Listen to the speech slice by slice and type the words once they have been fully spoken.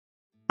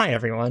Hi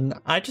everyone,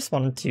 I just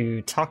wanted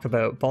to talk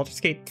about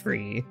Baldur's Gate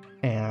 3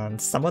 and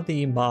some of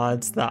the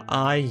mods that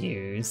I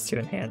use to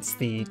enhance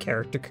the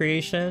character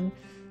creation.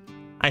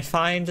 I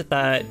find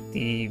that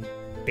the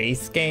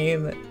base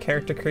game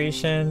character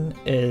creation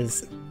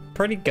is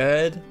pretty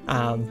good,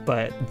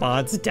 but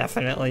mods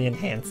definitely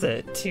enhance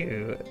it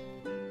to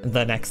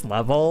the next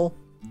level.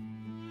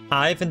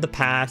 I've in the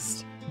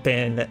past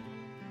been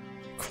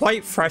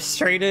quite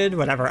frustrated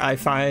whenever I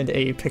find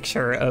a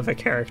picture of a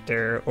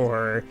character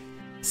or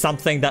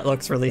something that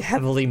looks really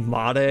heavily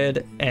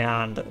modded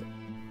and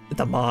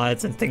the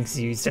mods and things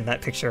used in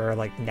that picture are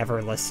like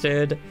never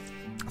listed.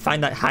 I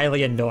find that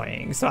highly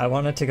annoying, so I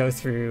wanted to go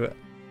through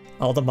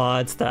all the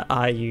mods that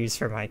I use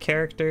for my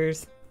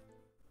characters,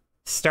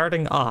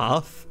 starting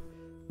off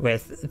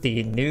with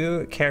the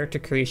new character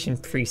creation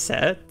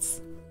presets.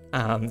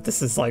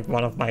 This is like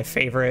one of my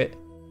favorite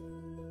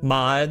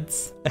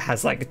mods. It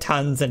has like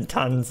tons and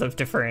tons of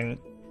different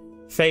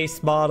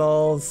face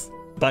models,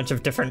 bunch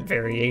of different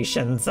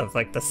variations of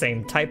like the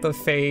same type of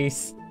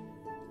face.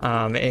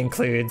 It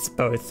includes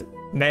both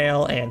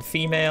male and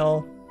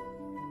female.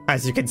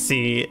 As you can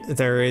see,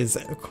 there is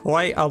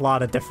quite a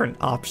lot of different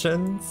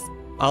options.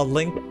 I'll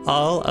link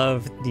all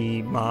of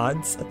the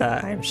mods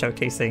that I'm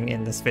showcasing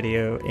in this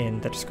video in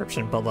the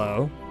description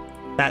below.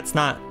 That's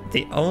not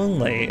the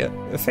only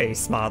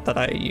face mod that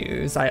I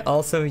use. I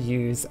also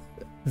use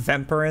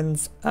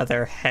Vemperen's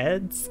other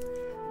heads.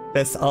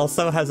 This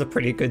also has a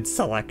pretty good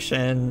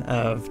selection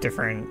of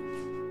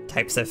different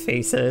types of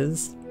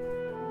faces.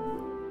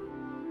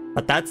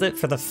 But that's it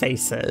for the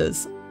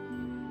faces.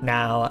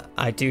 Now,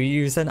 I do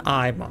use an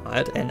eye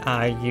mod, and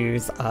I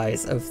use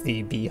Eyes of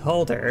the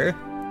Beholder.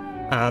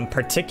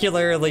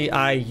 Particularly,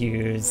 I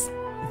use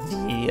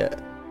the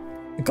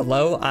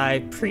Glow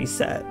Eye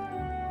preset.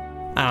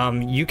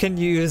 You can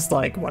use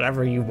like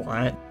whatever you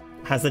want.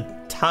 It has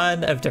a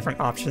ton of different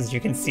options. You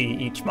can see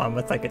each mod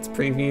with like its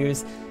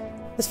previews.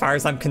 As far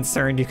as I'm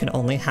concerned, you can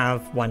only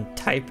have one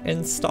type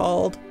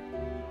installed.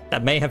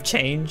 That may have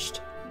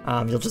changed.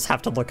 You'll just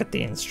have to look at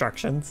the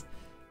instructions.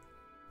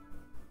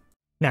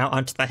 Now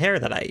onto the hair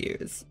that I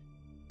use.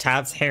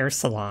 Tav's Hair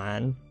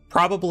Salon,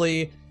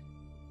 probably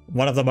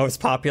one of the most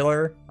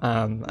popular.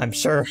 I'm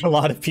sure a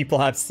lot of people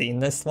have seen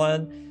this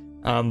one,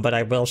 but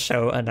I will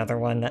show another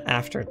one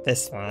after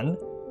this one.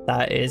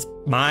 That is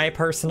my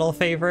personal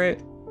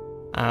favorite.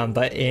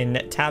 But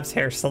in Tav's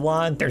Hair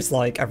Salon, there's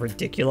like a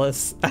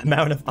ridiculous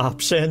amount of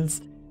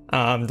options.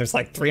 There's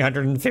like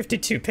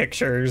 352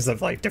 pictures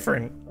of like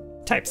different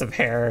types of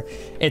hair.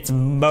 It's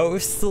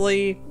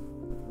mostly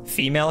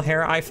female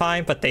hair, I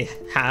find, but they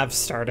have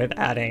started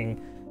adding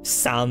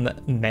some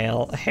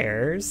male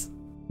hairs.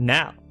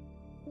 Now,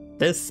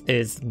 this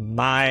is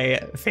my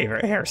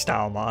favorite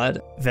hairstyle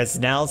mod,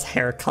 Vessnelle's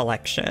Hair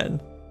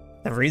Collection.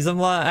 The reason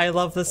why I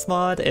love this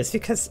mod is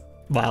because,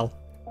 well,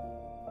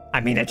 I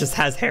mean, it just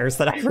has hairs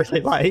that I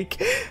really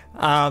like.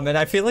 And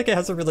I feel like it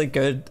has a really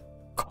good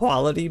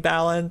quality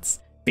balance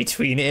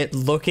between it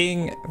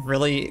looking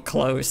really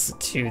close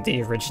to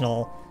the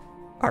original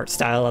art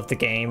style of the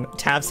game.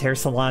 Tav's Hair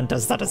Salon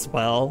does that as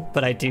well,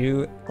 but I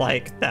do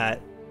like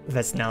that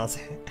Vessnelle's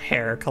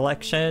Hair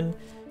Collection.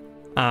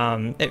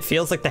 It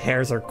feels like the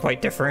hairs are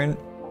quite different,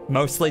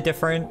 mostly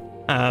different,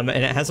 and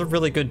it has a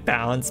really good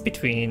balance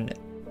between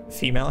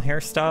female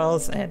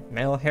hairstyles and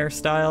male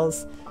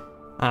hairstyles.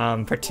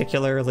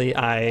 Particularly,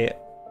 I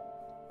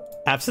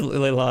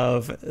absolutely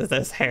love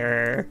this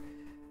hair.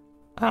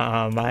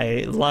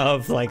 I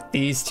love like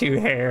these two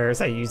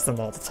hairs. I use them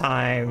all the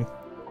time.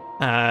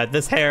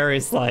 This hair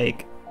is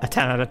like a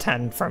 10 out of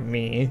 10 from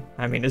me.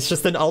 I mean, it's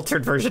just an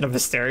altered version of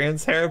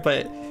Astarion's hair,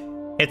 but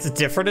it's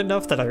different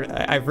enough that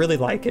I really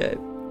like it.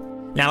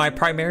 Now, I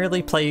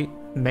primarily play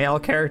male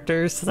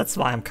characters, so that's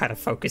why I'm kind of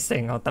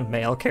focusing on the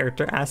male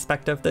character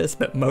aspect of this,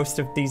 but most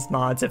of these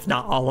mods, if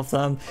not all of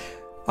them,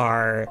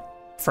 are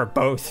for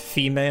both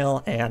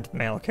female and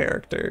male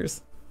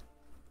characters.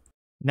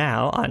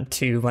 Now on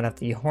to one of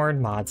the horn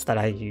mods that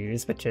I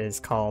use, which is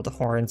called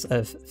Horns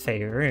of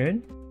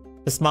Faerun.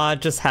 This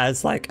mod just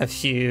has like a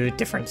few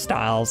different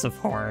styles of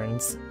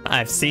horns.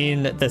 I've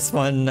seen this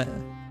one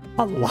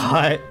a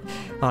lot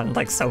on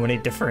like so many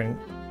different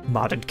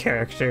modded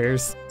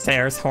characters.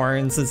 Saer's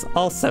horns is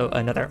also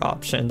another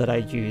option that I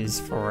use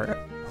for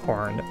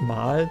horn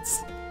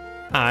mods.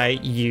 I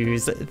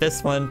use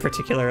this one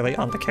particularly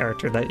on the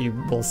character that you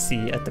will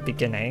see at the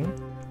beginning.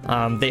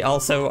 They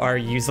also are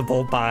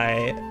usable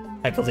by,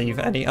 I believe,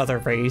 any other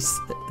race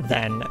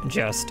than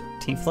just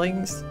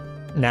tieflings.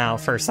 Now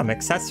for some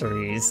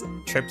accessories,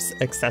 Tripp's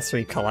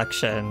Accessory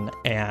Collection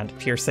and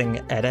Piercing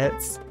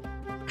Edits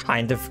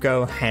kind of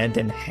go hand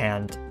in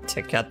hand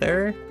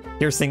together.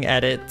 Piercing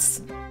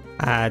Edits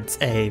adds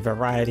a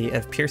variety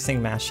of piercing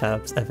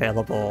mashups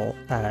available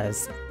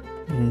as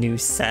new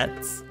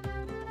sets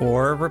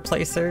or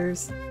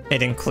replacers.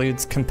 It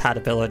includes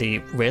compatibility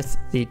with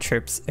the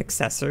Tripp's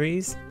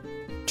accessories.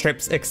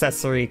 Tripp's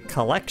Accessory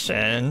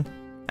Collection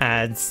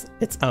adds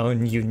its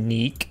own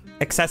unique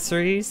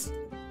accessories.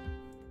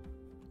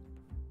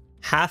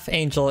 Half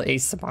Angel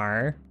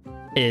Aasimar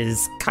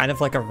is kind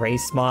of like a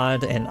race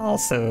mod and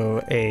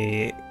also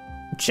a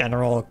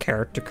general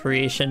character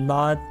creation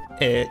mod.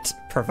 It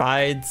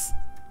provides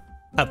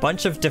a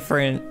bunch of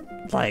different,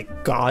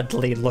 like,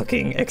 godly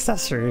looking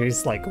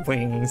accessories like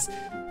wings.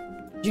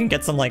 You can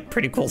get some like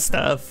pretty cool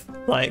stuff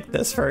like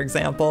this, for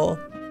example.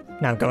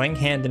 Now, going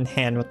hand in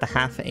hand with the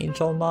half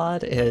angel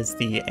mod is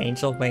the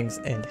angel wings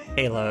and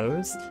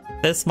halos.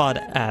 This mod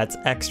adds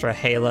extra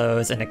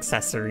halos and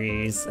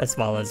accessories as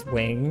well as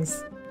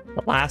wings.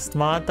 The last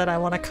mod that I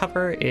want to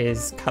cover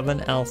is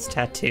CovenElf's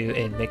tattoo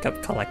and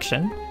makeup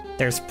collection.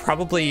 There's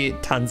probably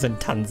tons and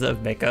tons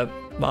of makeup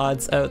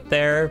mods out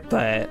there,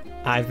 but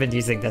I've been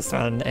using this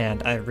one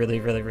and I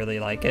really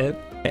like it.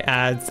 It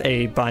adds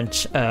a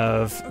bunch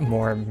of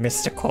more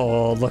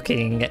mystical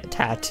looking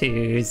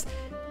tattoos.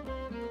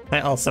 I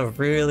also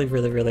really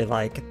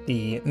like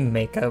the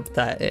makeup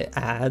that it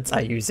adds. I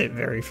use it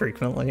very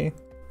frequently.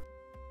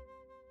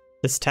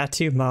 This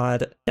tattoo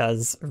mod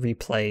does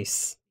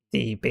replace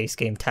the base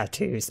game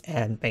tattoos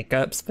and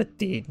makeups with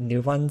the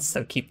new ones,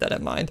 so keep that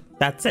in mind.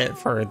 That's it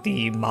for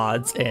the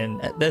mods in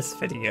this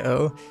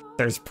video.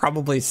 There's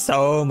probably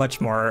so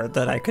much more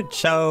that I could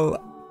show,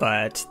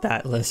 but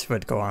that list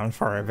would go on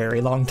for a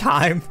very long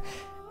time.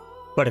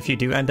 But if you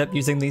do end up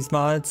using these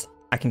mods,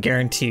 I can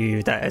guarantee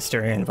you that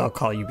Asturian will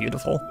call you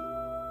beautiful.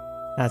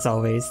 As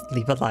always,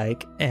 leave a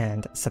like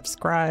and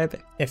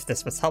subscribe if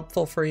this was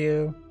helpful for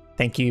you.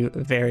 Thank you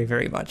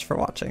very much for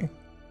watching.